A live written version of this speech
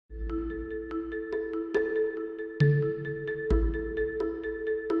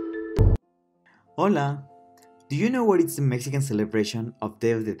Hola! Do you know what is the Mexican celebration of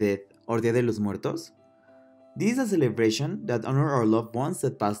Day of the Dead or Dia de los Muertos? This is a celebration that honors our loved ones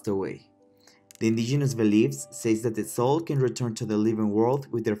that passed away. The indigenous beliefs says that the soul can return to the living world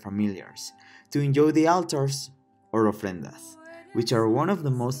with their familiars to enjoy the altars or ofrendas, which are one of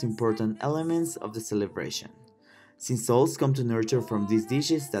the most important elements of the celebration, since souls come to nurture from these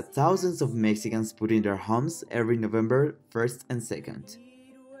dishes that thousands of Mexicans put in their homes every November 1st and 2nd.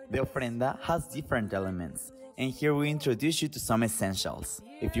 The ofrenda has different elements, and here we introduce you to some essentials,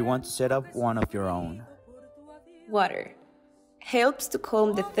 if you want to set up one of your own. Water helps to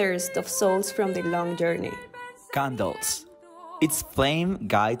calm the thirst of souls from their long journey. Candles. Its flame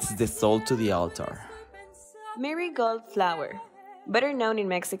guides the soul to the altar. Marigold flower, better known in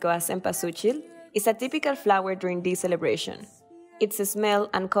Mexico as Zempaxochitl, is a typical flower during this celebration. Its smell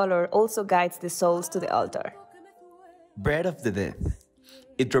and color also guides the souls to the altar. Bread of the Dead.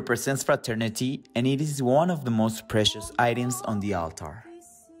 It represents fraternity, and it is one of the most precious items on the altar.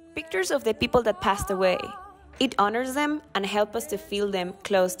 Pictures of the people that passed away. It honors them and helps us to feel them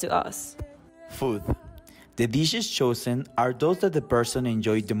close to us. Food. The dishes chosen are those that the person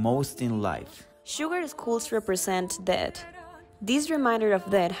enjoyed the most in life. Sugar skulls represent death. This reminder of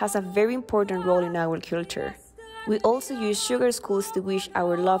death has a very important role in our culture. We also use sugar skulls to wish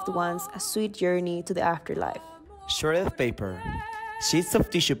our loved ones a sweet journey to the afterlife. Shredded paper. Sheets of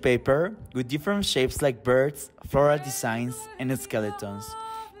tissue paper with different shapes like birds, floral designs, and skeletons.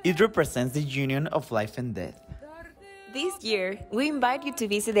 It represents the union of life and death. This year, we invite you to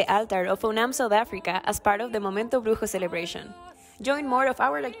visit the altar of UNAM South Africa as part of the Momento Brujo celebration. Join more of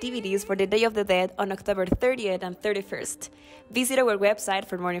our activities for the Day of the Dead on October 30th and 31st. Visit our website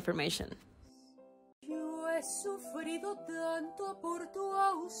for more information. Yo he sufrido tanto por tu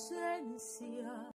ausencia.